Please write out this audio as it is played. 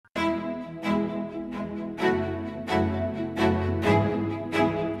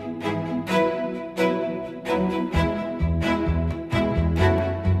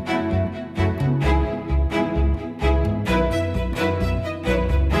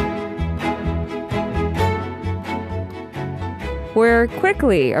We're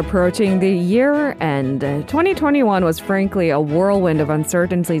quickly approaching the year end. 2021 was frankly a whirlwind of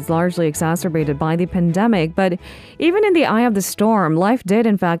uncertainties largely exacerbated by the pandemic, but even in the eye of the storm, life did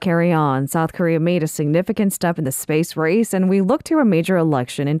in fact carry on. South Korea made a significant step in the space race, and we look to a major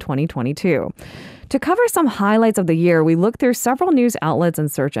election in 2022. To cover some highlights of the year, we looked through several news outlets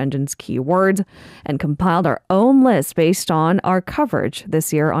and search engines' keywords and compiled our own list based on our coverage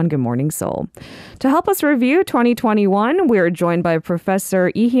this year on Good Morning Seoul. To help us review 2021, we are joined by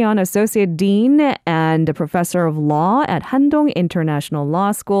Professor Hee-eun, Associate Dean and a Professor of Law at Handong International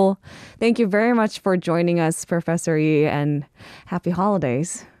Law School. Thank you very much for joining us, Professor Yi, and happy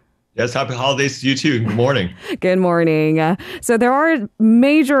holidays. Yes, happy holidays to you too. Good morning. Good morning. So there are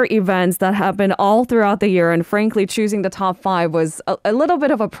major events that happen all throughout the year, and frankly, choosing the top five was a little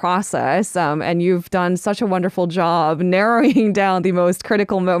bit of a process, and you've done such a wonderful job narrowing down the most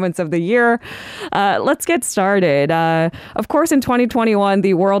critical moments of the year. Let's get started. Of course, in 2021,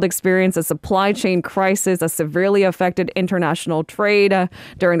 the world experienced a supply chain crisis that severely affected international trade.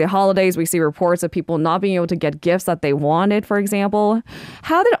 During the holidays, we see reports of people not being able to get gifts that they wanted, for example.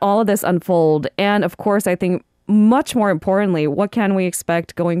 How did all of this unfold? And of course, I think much more importantly, what can we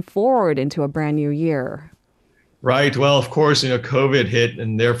expect going forward into a brand new year? Right. Well, of course, COVID hit,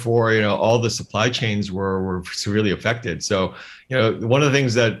 and therefore, all the supply chains were severely affected. So, one of the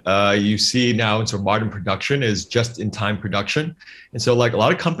things that you see now in sort of modern production is just-in-time production. And so, like a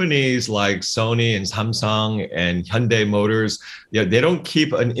lot of companies like Sony and Samsung and Hyundai Motors, they don't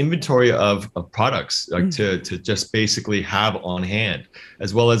keep an inventory of products to just basically have on hand,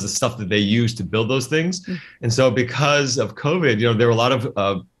 as well as the stuff that they use to build those things. And so, because of COVID, there were a lot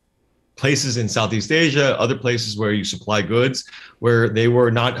of places in Southeast Asia, other places where you supply goods, where they were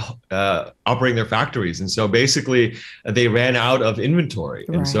not operating their factories. And so basically they ran out of inventory.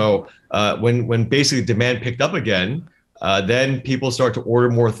 Right. And so when basically demand picked up again, then people start to order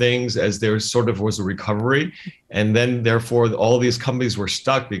more things as there sort of was a recovery. And then therefore all these companies were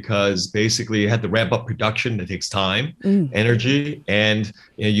stuck because basically you had to ramp up production. It takes time, energy. And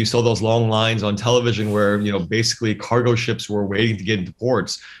you saw those long lines on television where, basically cargo ships were waiting to get into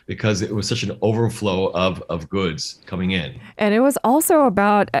ports because it was such an overflow of goods coming in. And it was also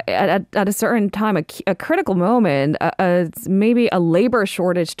about, at a certain time, a critical moment, maybe a labor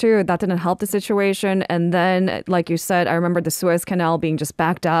shortage too, that didn't help the situation. And then, like you said, I remember the Suez Canal being just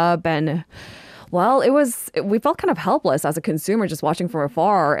backed up, and well, we felt kind of helpless as a consumer just watching from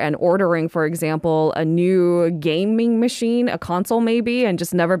afar and ordering, for example, a new gaming machine, a console maybe, and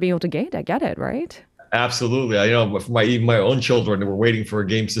just never being able to get it, right? Absolutely. Even my own children were waiting for a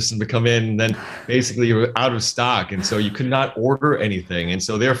game system to come in, and then basically you were out of stock. And so you could not order anything. And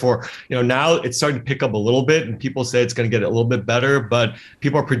so therefore, now it's starting to pick up a little bit, and people say it's going to get a little bit better, but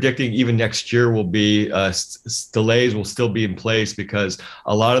people are predicting even next year will be delays will still be in place because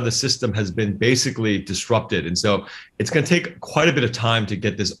a lot of the system has been basically disrupted. And so it's going to take quite a bit of time to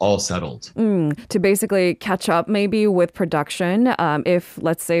get this all settled. To basically catch up maybe with production. If,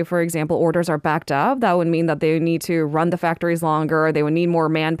 let's say, for example, orders are backed up, that would mean that they need to run the factories longer. They would need more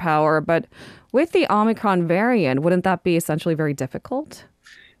manpower. But with the Omicron variant, wouldn't that be essentially very difficult?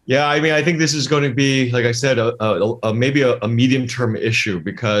 Yeah, I think this is going to be, like I said, maybe a medium-term issue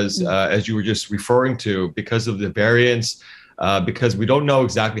because, as you were just referring to, because of the variants, because we don't know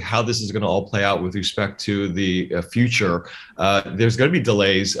exactly how this is going to all play out with respect to the future. There's going to be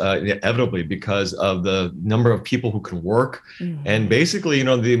delays inevitably because of the number of people who can work. And basically,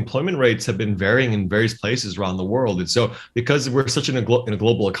 the employment rates have been varying in various places around the world. And so because we're such in a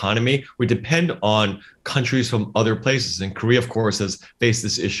global economy, we depend on countries from other places. And Korea, of course, has faced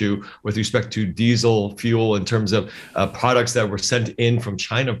this issue with respect to diesel fuel in terms of products that were sent in from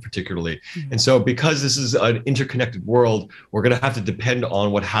China particularly. And so because this is an interconnected world, we're going to have to depend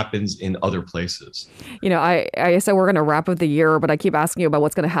on what happens in other places. I said we're going to wrap up the year, but I keep asking you about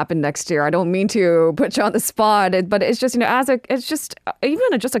what's going to happen next year. I don't mean to put you on the spot, but it's just,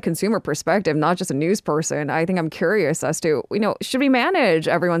 even just a consumer perspective, not just a news person. I think I'm curious as to, should we manage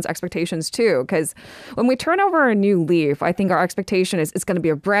everyone's expectations too? Because when we turn over a new leaf, I think our expectation is it's going to be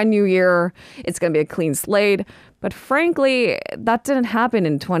a brand new year. It's going to be a clean slate. But frankly, that didn't happen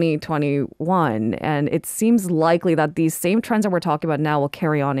in 2021. And it seems likely that these same trends that we're talking about now will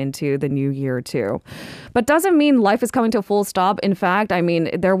carry on into the new year too. But doesn't mean life is coming to a full stop. In fact,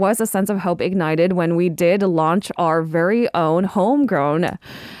 there was a sense of hope ignited when we did launch our very own homegrown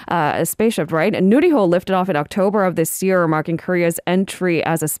spaceship, right? And Nuri-ho lifted off in October of this year, marking Korea's entry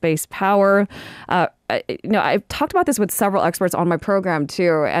as a space power. I've talked about this with several experts on my program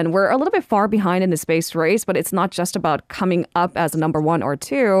too, and we're a little bit far behind in the space race, but it's not just about coming up as a number one or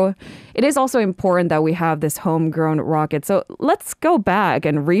two. It is also important that we have this homegrown rocket. So let's go back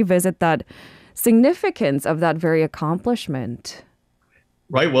and revisit that significance of that very accomplishment.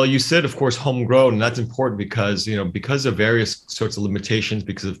 Right. Well, you said, of course, homegrown, and that's important because, because of various sorts of limitations,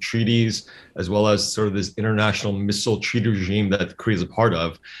 because of treaties, as well as sort of this international missile treaty regime that Korea is a part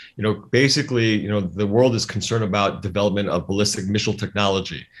of, basically, the world is concerned about development of ballistic missile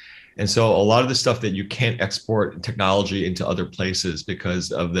technology. And so a lot of the stuff that you can't export technology into other places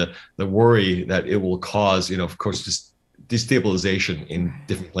because of the worry that it will cause, of course, just destabilization in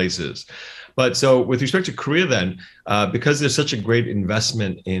different places. But so with respect to Korea, then, because there's such a great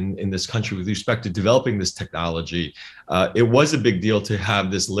investment in this country with respect to developing this technology, it was a big deal to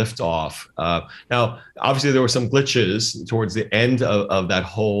have this liftoff. Now, obviously, there were some glitches towards the end of that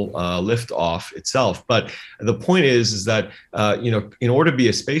whole liftoff itself. But the point is that, in order to be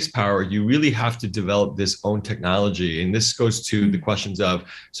a space power, you really have to develop this own technology. And this goes to the questions of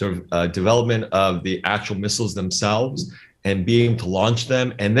sort of development of the actual missiles themselves, and being able to launch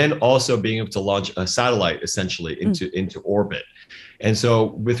them, and then also being able to launch a satellite essentially into orbit. And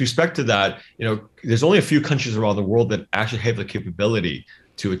so with respect to that, there's only a few countries around the world that actually have the capability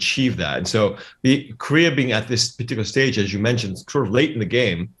to achieve that. And so Korea being at this particular stage, as you mentioned, sort of late in the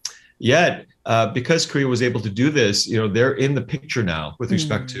game, yet because Korea was able to do this, they're in the picture now with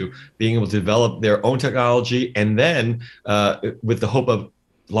respect to being able to develop their own technology, and then with the hope of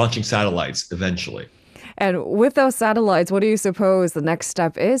launching satellites eventually. And with those satellites, what do you suppose the next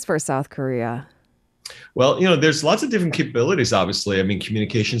step is for South Korea? Well, there's lots of different capabilities, obviously. I mean,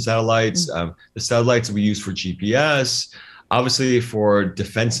 communication satellites, the satellites we use for GPS, obviously for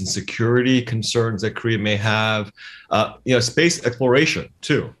defense and security concerns that Korea may have, space exploration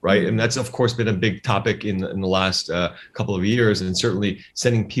too, right? And that's, of course, been a big topic in the last couple of years, and certainly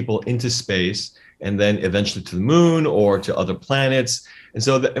sending people into space and then eventually to the moon or to other planets. And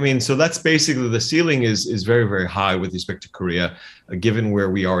so, so that's basically the ceiling is very, very high with respect to Korea, given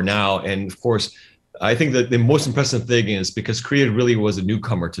where we are now. And of course, I think that the most impressive thing is because Korea really was a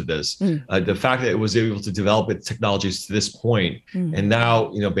newcomer to this. The fact that it was able to develop its technologies to this point, and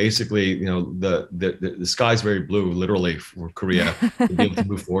now basically the sky's very blue, literally, for Korea to be able to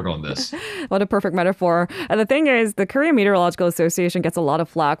move forward on this. What a perfect metaphor. And the thing is, the Korean Meteorological Association gets a lot of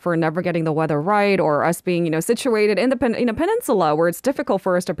flack for never getting the weather right, or us being situated in the peninsula where it's difficult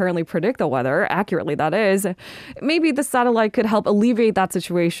for us to apparently predict the weather accurately. That is, maybe the satellite could help alleviate that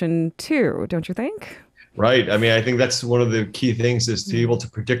situation too, don't you think? Right. I mean, I think that's one of the key things is to be able to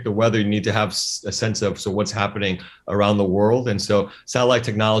predict the weather. You need to have a sense of what's happening around the world. And so satellite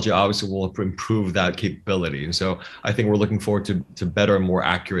technology obviously will improve that capability. And so I think we're looking forward to better and more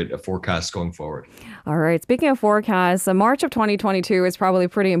accurate forecasts going forward. All right. Speaking of forecasts, March of 2022 is probably a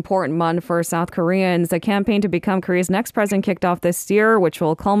pretty important month for South Koreans. The campaign to become Korea's next president kicked off this year, which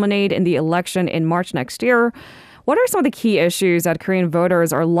will culminate in the election in March next year. What are some of the key issues that Korean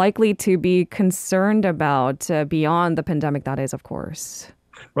voters are likely to be concerned about beyond the pandemic, that is, of course?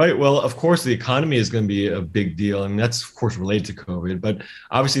 Right. Well, of course, the economy is going to be a big deal. And that's, of course, related to COVID. But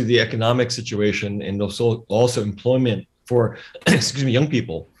obviously, the economic situation and also employment for, young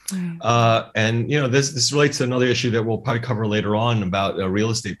people. And, this relates to another issue that we'll probably cover later on about real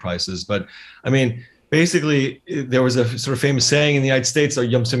estate prices. But I mean, basically, there was a sort of famous saying in the United States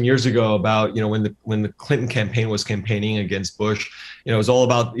some years ago about, when the Clinton campaign was campaigning against Bush, it was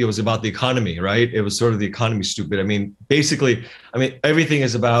about the economy, right? It was sort of the economy stupid. I mean, basically, everything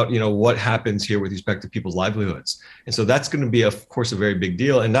is about, what happens here with respect to people's livelihoods. And so that's going to be, of course, a very big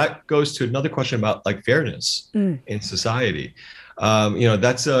deal. And that goes to another question about fairness in society.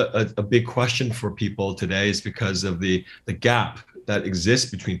 That's a big question for people today, is because of the gap that exists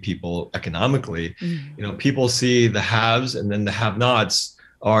between people economically. People see the haves, and then the have-nots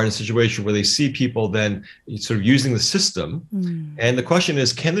are in a situation where they see people then sort of using the system. And the question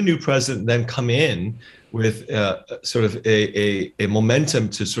is, can the new president then come in with sort of a momentum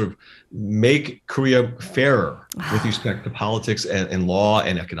to sort of make Korea fairer with respect to politics and law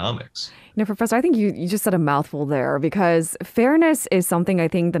and economics? Professor, I think you just said a mouthful there, because fairness is something I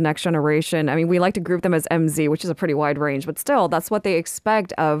think the next generation, we like to group them as MZ, which is a pretty wide range, but still, that's what they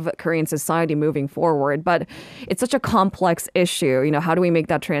expect of Korean society moving forward. But it's such a complex issue. How do we make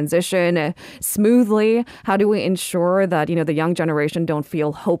that transition smoothly? How do we ensure that, the young generation don't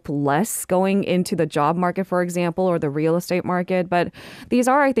feel hopeless going into the job market, for example, or the real estate market? But these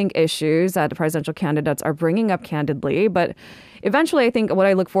are, I think, issues that the presidential candidates are bringing up candidly. But eventually, I think what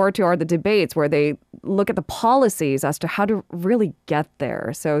I look forward to are the debates where they look at the policies as to how to really get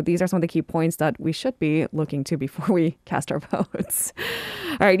there. So these are some of the key points that we should be looking to before we cast our votes.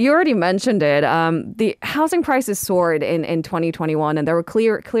 All right, you already mentioned it. The housing prices soared in 2021, and there were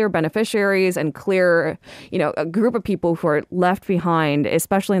clear beneficiaries and clear, a group of people who are left behind,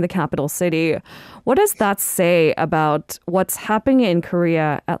 especially in the capital city. What does that say about what's happening in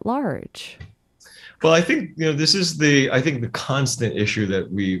Korea at large? Well, I think this is the constant issue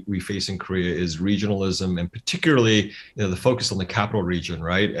that we face in Korea is regionalism, and particularly the focus on the capital region,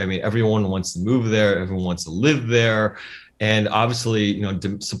 right? I mean, everyone wants to move there, everyone wants to live there, and obviously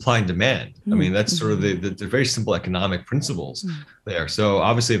supply and demand. I mean, that's sort of the very simple economic principles there. So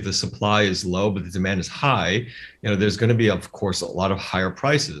obviously, if the supply is low but the demand is high, there's going to be, of course, a lot of higher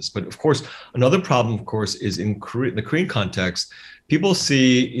prices. But of course, another problem, of course, is in the Korean context. People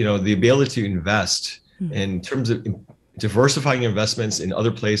see, the ability to invest in terms of diversifying investments in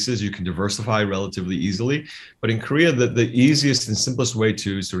other places. You can diversify relatively easily. But in Korea, the easiest and simplest way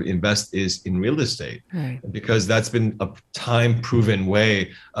to sort of invest is in real estate, right? Because that's been a time-proven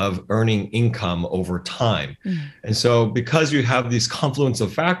way of earning income over time. And so because you have these confluence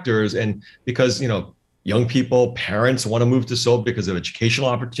of factors, and because, young people, parents want to move to Seoul because of educational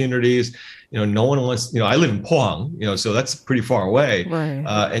opportunities. No one wants. I live in Pohang, so that's pretty far away,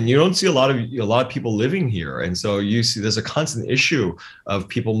 right. And you don't see a lot of people living here, and so you see there's a constant issue of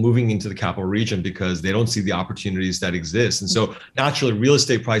people moving into the capital region because they don't see the opportunities that exist, and so naturally, real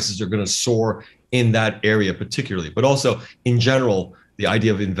estate prices are going to soar in that area particularly, but also in general. The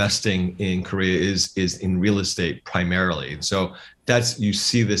idea of investing in Korea is in real estate primarily, and so you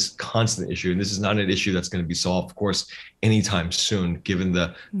see this constant issue, and this is not an issue that's going to be solved, of course, anytime soon, given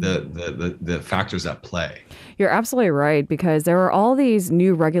the factors at play. You're absolutely right, because there were all these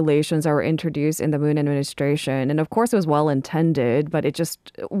new regulations that were introduced in the Moon administration. And of course, it was well intended, but it just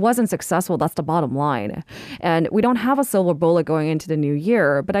wasn't successful. That's the bottom line. And we don't have a silver bullet going into the new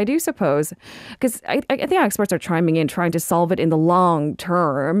year. But I do suppose, because I think experts are chiming in, trying to solve it in the long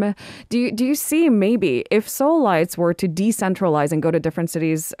term. Do you see maybe if Seoulites were to decentralize and go to different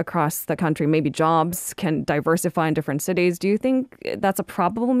cities across the country, maybe jobs can diversify in different cities? Do you think that's a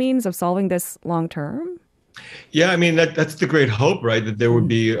probable means of solving this long term? Yeah, I mean, that's the great hope, right? That there would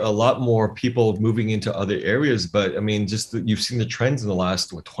be a lot more people moving into other areas. But I mean, you've seen the trends in the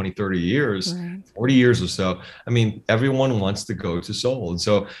last 20, 30 years, right. 40 years or so. I mean, everyone wants to go to Seoul. And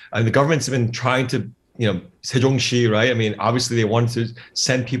so the government's been trying to, Sejong시, right? I mean, obviously they wanted to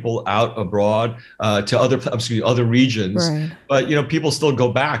send people out abroad to other regions. Right. But, people still go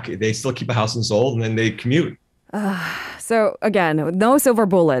back. They still keep a house in Seoul and then they commute. So again, no silver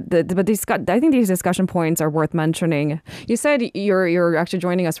bullet, but I think these discussion points are worth mentioning. You said you're actually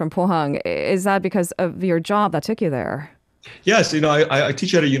joining us from Pohang. Is that because of your job that took you there? Yes, I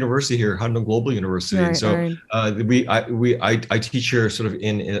teach at a university here, Handong Global University, right, and so right. I teach here sort of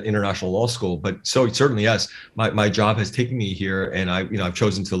in international law school. But so certainly, yes, my job has taken me here, and I've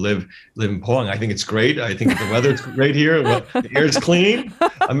chosen to live in Pohang. I think it's great. I think the weather's great here. The air's clean.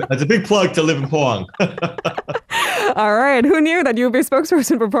 It's a big plug to live in Pohang. All right. Who knew that you would be a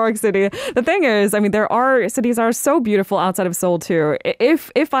spokesperson for Pohang City? The thing is, there are cities that are so beautiful outside of Seoul too.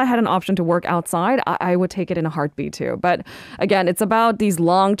 If I had an option to work outside, I would take it in a heartbeat too. But again, it's about these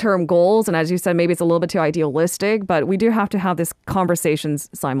long-term goals. And as you said, maybe it's a little bit too idealistic, but we do have to have these conversations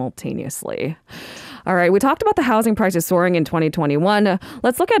simultaneously. All right, we talked about the housing prices soaring in 2021.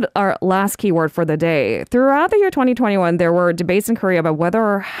 Let's look at our last keyword for the day. Throughout the year 2021, there were debates in Korea about whether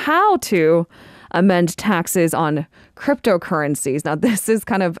or how to amend taxes on cryptocurrencies. Now, this is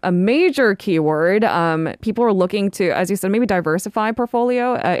kind of a major keyword. People are looking to, as you said, maybe diversify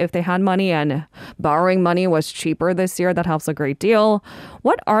portfolio. If they had money and borrowing money was cheaper this year, that helps a great deal.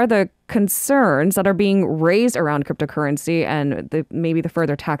 What are the concerns that are being raised around cryptocurrency and maybe the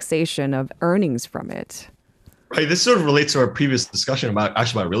further taxation of earnings from it? Right. This sort of relates to our previous discussion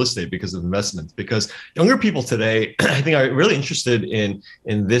about real estate because of investments. Because younger people today, I think, are really interested in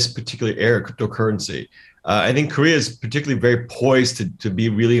this particular area, cryptocurrency. I think Korea is particularly very poised to be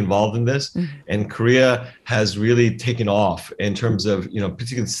really involved in this. Mm-hmm. And Korea has really taken off in terms of,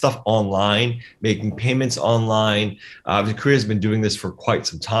 particularly stuff online, making payments online. Korea has been doing this for quite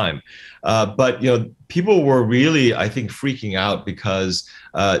some time. But people were really, I think, freaking out because,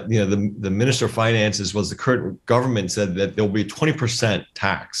 the Minister of Finance, as well as the current government, said that there will be a 20%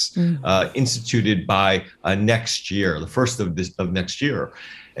 tax instituted by next year, the first of next year.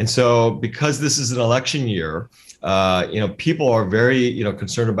 And so because this is an election year, people are very,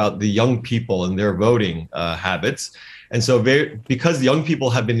 concerned about the young people and their voting habits. And so because the young people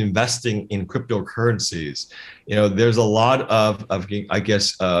have been investing in cryptocurrencies, there's a lot of I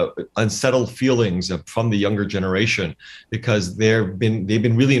guess, unsettled feelings from the younger generation because they've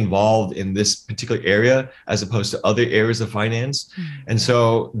been really involved in this particular area as opposed to other areas of finance. And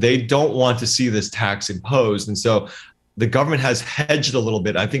so they don't want to see this tax imposed. And so the government has hedged a little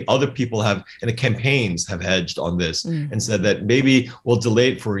bit. I think other people have, and the campaigns have hedged on this and said that maybe we'll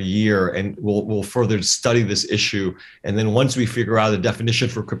delay it for a year and we'll further study this issue. And then once we figure out a definition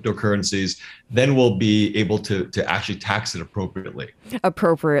for cryptocurrencies, then we'll be able to actually tax it appropriately.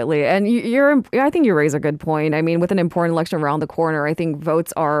 And I think you raise a good point. I mean, with an important election around the corner, I think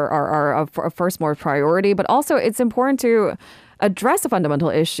votes are of first more priority, but also it's important to address a fundamental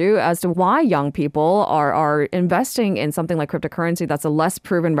issue as to why young people are investing in something like cryptocurrency that's a less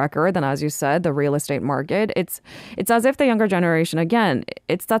proven record than, as you said, the real estate market. It's as if the younger generation, again,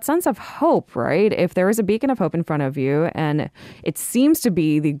 it's that sense of hope, right? If there is a beacon of hope in front of you and it seems to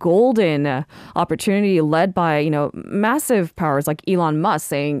be the golden opportunity led by, massive powers like Elon Musk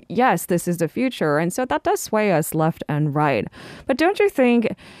saying, yes, this is the future. And so that does sway us left and right. But don't you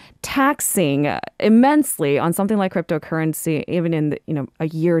think taxing immensely on something like cryptocurrency, even in a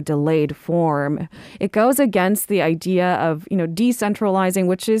year delayed form, it goes against the idea of decentralizing,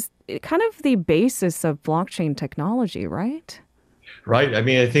 which is kind of the basis of blockchain technology, right? Right. I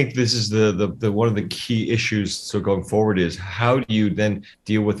mean, I think this is the one of the key issues. So going forward is how do you then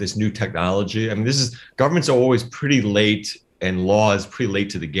deal with this new technology? I mean, governments are always pretty late, and law is pretty late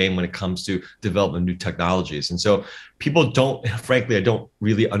to the game when it comes to developing new technologies. And so people frankly, I don't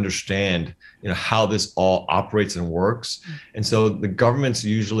really understand, how this all operates and works. And so the governments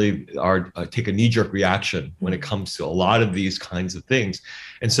usually take a knee-jerk reaction when it comes to a lot of these kinds of things.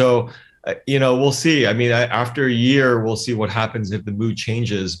 And so, we'll see. I mean, after a year, we'll see what happens if the mood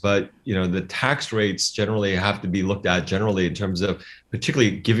changes. But, the tax rates generally have to be looked at generally in terms of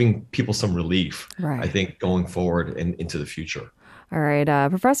particularly giving people some relief, right, I think, going forward and into the future. All right,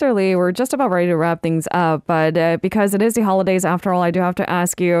 Professor Lee, we're just about ready to wrap things up, but because it is the holidays, after all, I do have to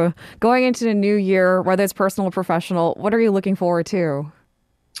ask you, going into the new year, whether it's personal or professional, what are you looking forward to?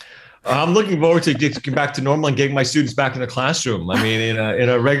 I'm looking forward to getting back to normal and getting my students back in the classroom. I mean, in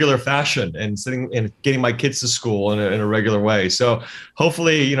a regular fashion, and sitting and getting my kids to school in a regular way. So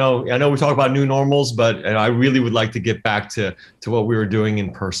hopefully, I know we talk about new normals, but I really would like to get back to what we were doing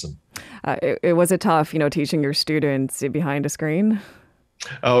in person. Was it tough, teaching your students behind a screen?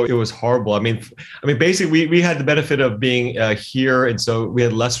 Oh, it was horrible. I mean, basically, we had the benefit of being here, and so we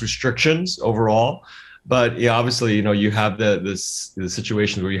had less restrictions overall. But yeah, obviously, you have the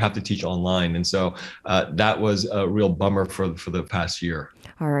situations where you have to teach online. And so that was a real bummer for the past year.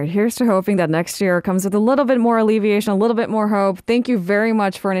 All right. Here's to hoping that next year comes with a little bit more alleviation, a little bit more hope. Thank you very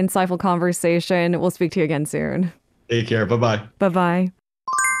much for an insightful conversation. We'll speak to you again soon. Take care. Bye-bye. Bye-bye.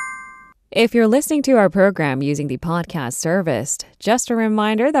 If you're listening to our program using the podcast service, just a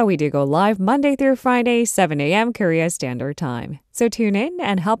reminder that we do go live Monday through Friday, 7 a.m. Korea Standard Time. So tune in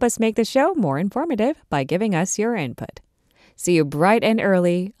and help us make the show more informative by giving us your input. See you bright and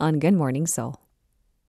early on Good Morning Seoul.